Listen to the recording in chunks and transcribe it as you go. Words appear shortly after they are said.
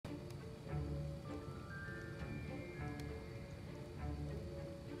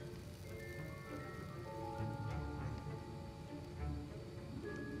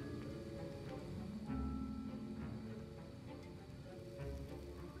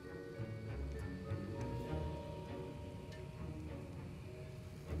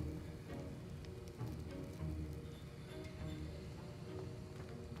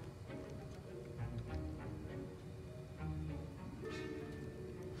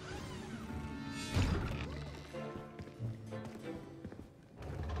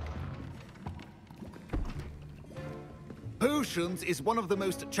Potions is one of the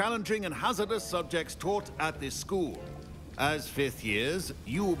most challenging and hazardous subjects taught at this school. As fifth years,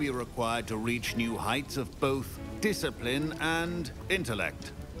 you will be required to reach new heights of both discipline and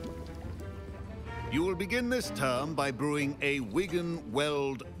intellect. You will begin this term by brewing a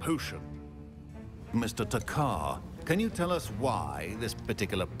Wiggenweld potion. Mr. Takar, can you tell us why this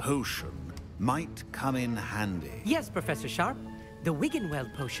particular potion might come in handy? Yes, Professor Sharp. The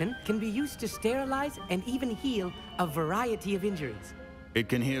Wiggenweld potion can be used to sterilize and even heal a variety of injuries. It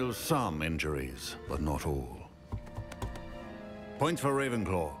can heal some injuries, but not all. Points for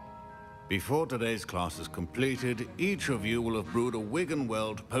Ravenclaw. Before today's class is completed, each of you will have brewed a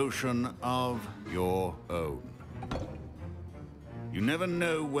Wiggenweld potion of your own. You never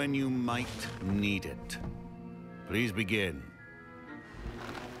know when you might need it. Please begin.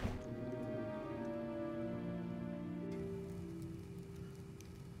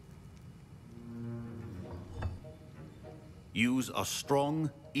 Use a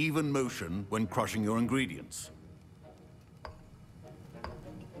strong, even motion when crushing your ingredients.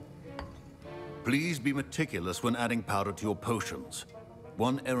 Please be meticulous when adding powder to your potions.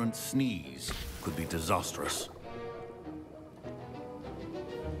 One errant sneeze could be disastrous.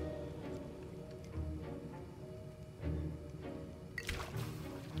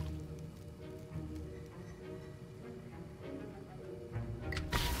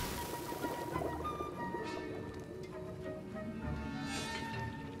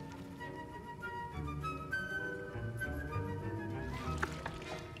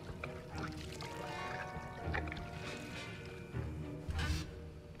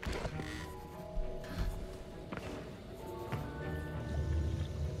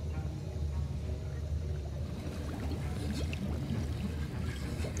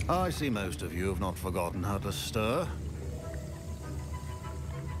 I see most of you have not forgotten how to stir.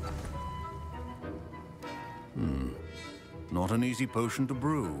 Not an easy potion to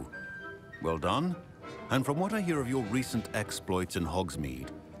brew. Well done. And from what I hear of your recent exploits in Hogsmeade,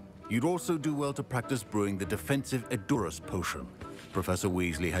 you'd also do well to practice brewing the defensive Edurus potion. Professor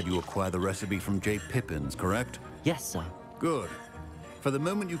Weasley had you acquire the recipe from J. Pippin's, correct? Yes, sir. Good. For the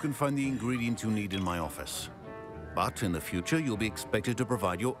moment, you can find the ingredients you need in my office. But in the future, you'll be expected to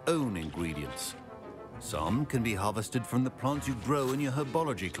provide your own ingredients. Some can be harvested from the plants you grow in your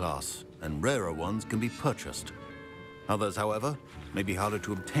herbology class, and rarer ones can be purchased. Others, however, may be harder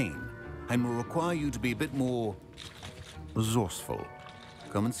to obtain, and will require you to be a bit more resourceful.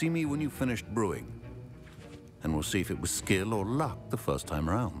 Come and see me when you've finished brewing, and we'll see if it was skill or luck the first time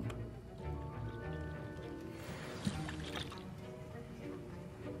around.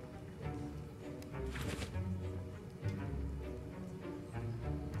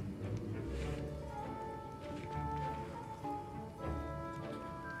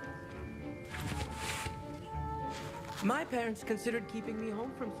 My parents considered keeping me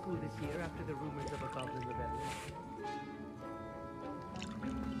home from school this year after the rumors of a goblin rebellion.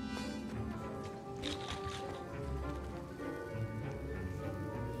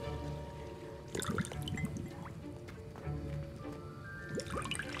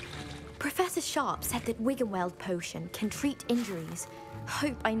 Professor Sharp said that Wiggenweld potion can treat injuries.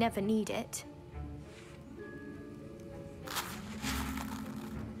 Hope I never need it.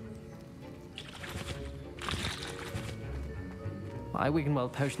 My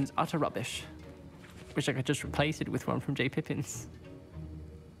Wiggenweld potion's utter rubbish. Wish I could just replace it with one from J. Pippin's.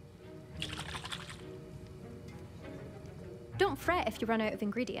 Don't fret if you run out of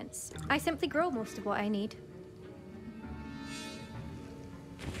ingredients. I simply grow most of what I need.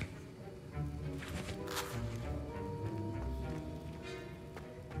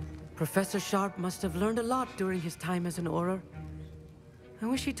 Professor Sharp must have learned a lot during his time as an Auror. I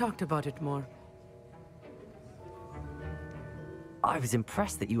wish he talked about it more. I was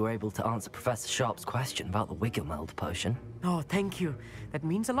impressed that you were able to answer Professor Sharp's question about the Wiggenweld potion. Oh, thank you. That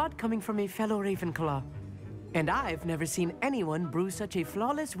means a lot coming from a fellow Ravenclaw. And I've never seen anyone brew such a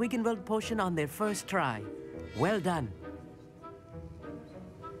flawless Wiggenweld potion on their first try. Well done.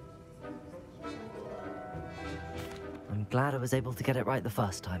 I'm glad I was able to get it right the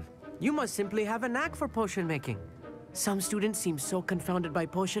first time. You must simply have a knack for potion making. Some students seem so confounded by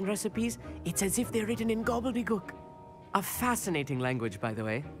potion recipes, it's as if they're written in gobbledygook. A fascinating language, by the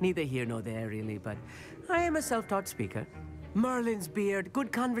way. Neither here nor there, really, but I am a self-taught speaker. Merlin's beard,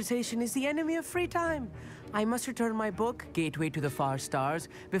 good conversation is the enemy of free time. I must return my book, Gateway to the Far Stars,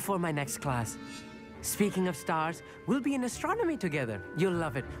 before my next class. Speaking of stars, we'll be in astronomy together. You'll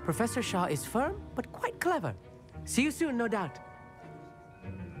love it. Professor Shaw is firm, but quite clever. See you soon, no doubt.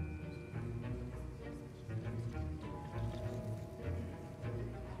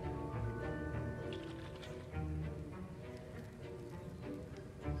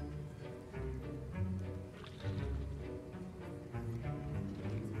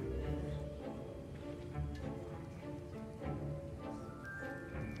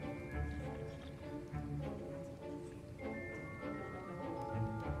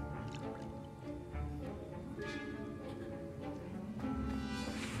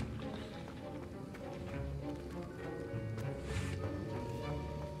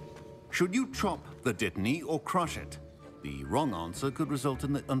 Should you chop the Dittany or crush it? The wrong answer could result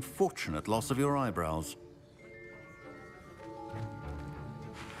in the unfortunate loss of your eyebrows.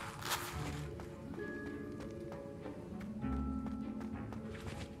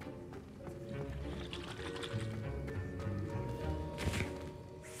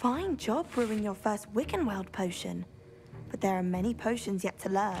 Fine job brewing your first Wickenweld potion. But there are many potions yet to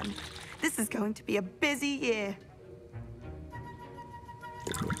learn. This is going to be a busy year.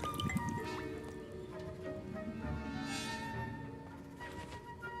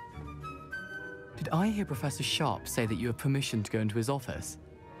 Did I hear Professor Sharp say that you have permission to go into his office?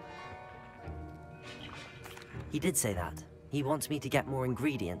 He did say that. He wants me to get more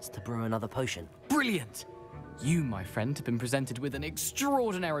ingredients to brew another potion. Brilliant! You, my friend, have been presented with an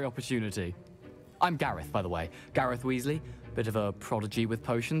extraordinary opportunity. I'm Gareth, by the way. Gareth Weasley. Bit of a prodigy with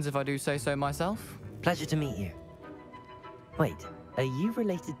potions, if I do say so myself. Pleasure to meet you. Wait, are you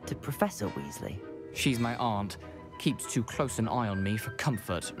related to Professor Weasley? She's my aunt. Keeps too close an eye on me for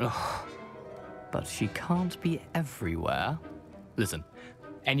comfort. Ugh. But she can't be everywhere. Listen,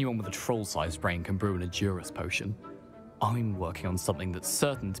 anyone with a troll-sized brain can brew an Edurus potion. I'm working on something that's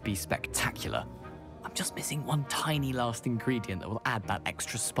certain to be spectacular. I'm just missing one tiny last ingredient that will add that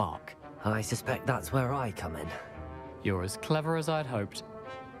extra spark. I suspect that's where I come in. You're as clever as I'd hoped.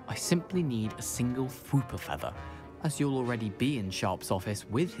 I simply need a single Fwooper feather. As you'll already be in Sharp's office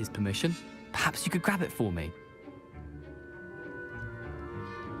with his permission, perhaps you could grab it for me.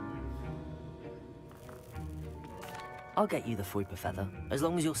 I'll get you the Fwooper feather, as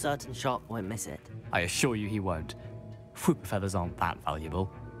long as you're certain Sharp won't miss it. I assure you he won't. Fwooper feathers aren't that valuable.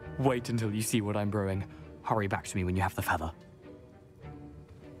 Wait until you see what I'm brewing. Hurry back to me when you have the feather.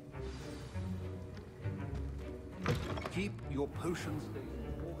 Keep your potions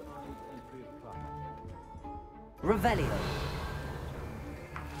organized and free of clutter. Revelio.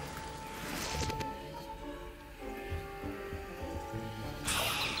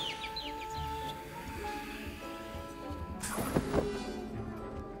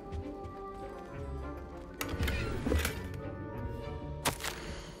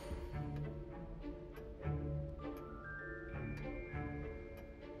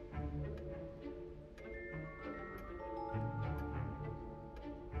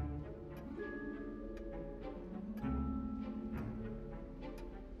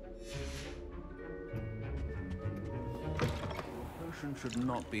 Potion should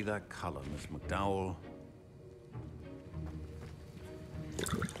not be that color, Miss McDowell.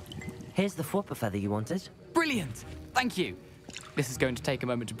 Here's the Fwooper feather you wanted. Brilliant! Thank you! This is going to take a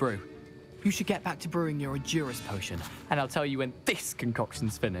moment to brew. You should get back to brewing your Edurus potion, and I'll tell you when this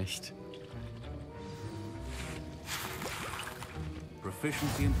concoction's finished.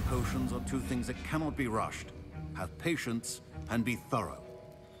 Proficiency and potions are two things that cannot be rushed. Have patience and be thorough.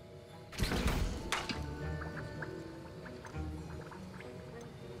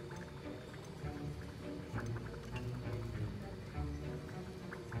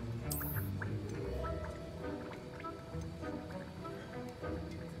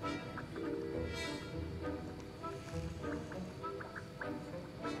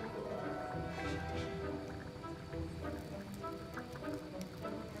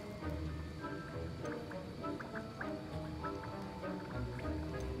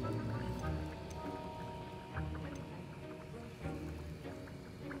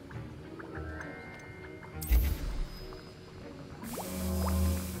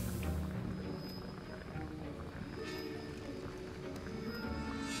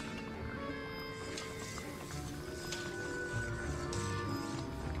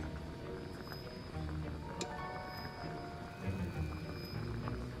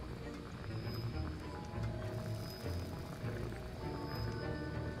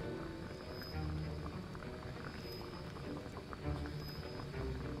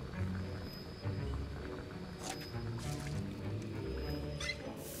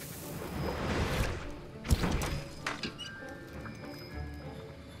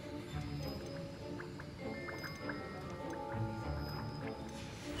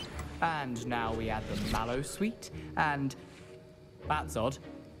 And now we add the mallow sweet, and... That's odd.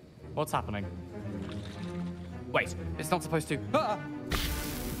 What's happening? Wait, it's not supposed to... Ah!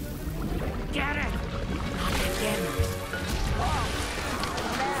 Get it! Not again.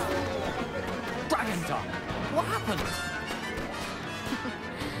 Dragon tongue! What happened?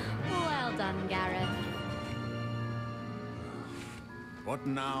 Well done, Gareth. What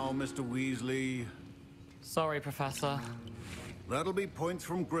now, Mr. Weasley? Sorry, Professor. That'll be points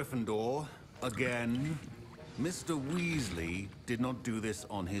from Gryffindor. Again. Mr. Weasley did not do this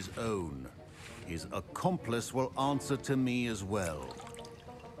on his own. His accomplice will answer to me as well.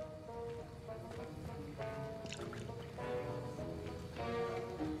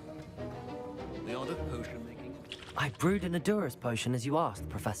 I brewed an Adurus potion as you asked,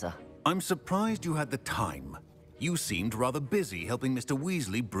 Professor. I'm surprised you had the time. You seemed rather busy helping Mr.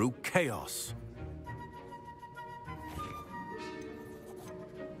 Weasley brew chaos.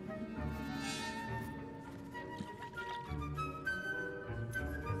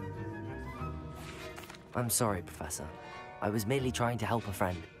 I'm sorry, Professor. I was merely trying to help a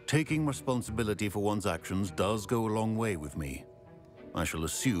friend. Taking responsibility for one's actions does go a long way with me. I shall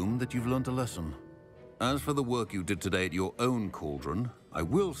assume that you've learnt a lesson. As for the work you did today at your own cauldron, I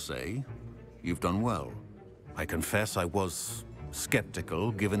will say you've done well. I confess I was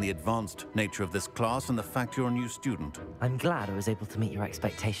skeptical, given the advanced nature of this class and the fact you're a new student. I'm glad I was able to meet your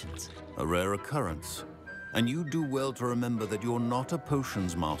expectations. A rare occurrence. And you do well to remember that you're not a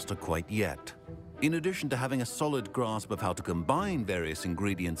potions master quite yet. In addition to having a solid grasp of how to combine various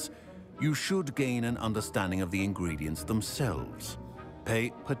ingredients, you should gain an understanding of the ingredients themselves.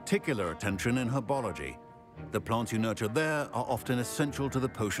 Pay particular attention in herbology. The plants you nurture there are often essential to the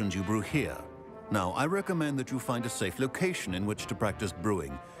potions you brew here. Now, I recommend that you find a safe location in which to practice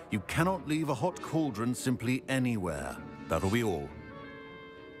brewing. You cannot leave a hot cauldron simply anywhere. That'll be all.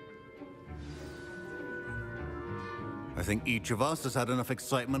 I think each of us has had enough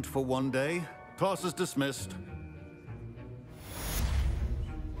excitement for one day. Class is dismissed.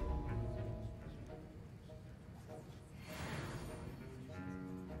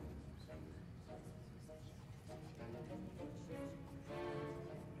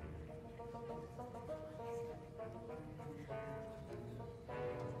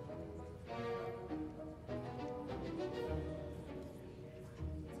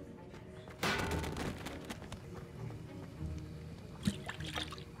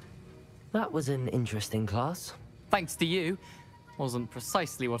 That was an interesting class. Thanks to you. Wasn't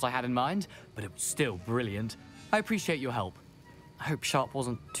precisely what I had in mind, but it was still brilliant. I appreciate your help. I hope Sharp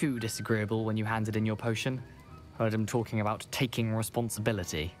wasn't too disagreeable when you handed in your potion. Heard him talking about taking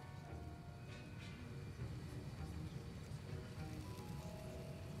responsibility.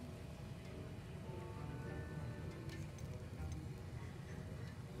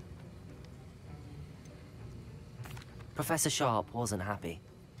 Professor Sharp wasn't happy.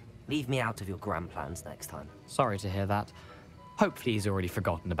 Leave me out of your grand plans next time. Sorry to hear that. Hopefully he's already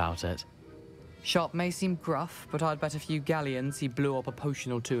forgotten about it. Sharp may seem gruff, but I'd bet a few galleons he blew up a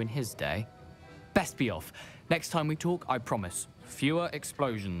potion or two in his day. Best be off. Next time we talk, I promise, fewer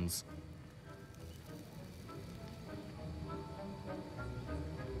explosions.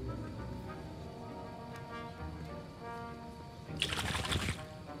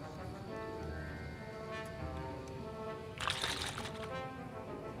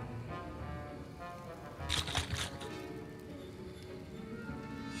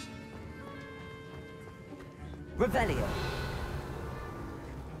 Revelio.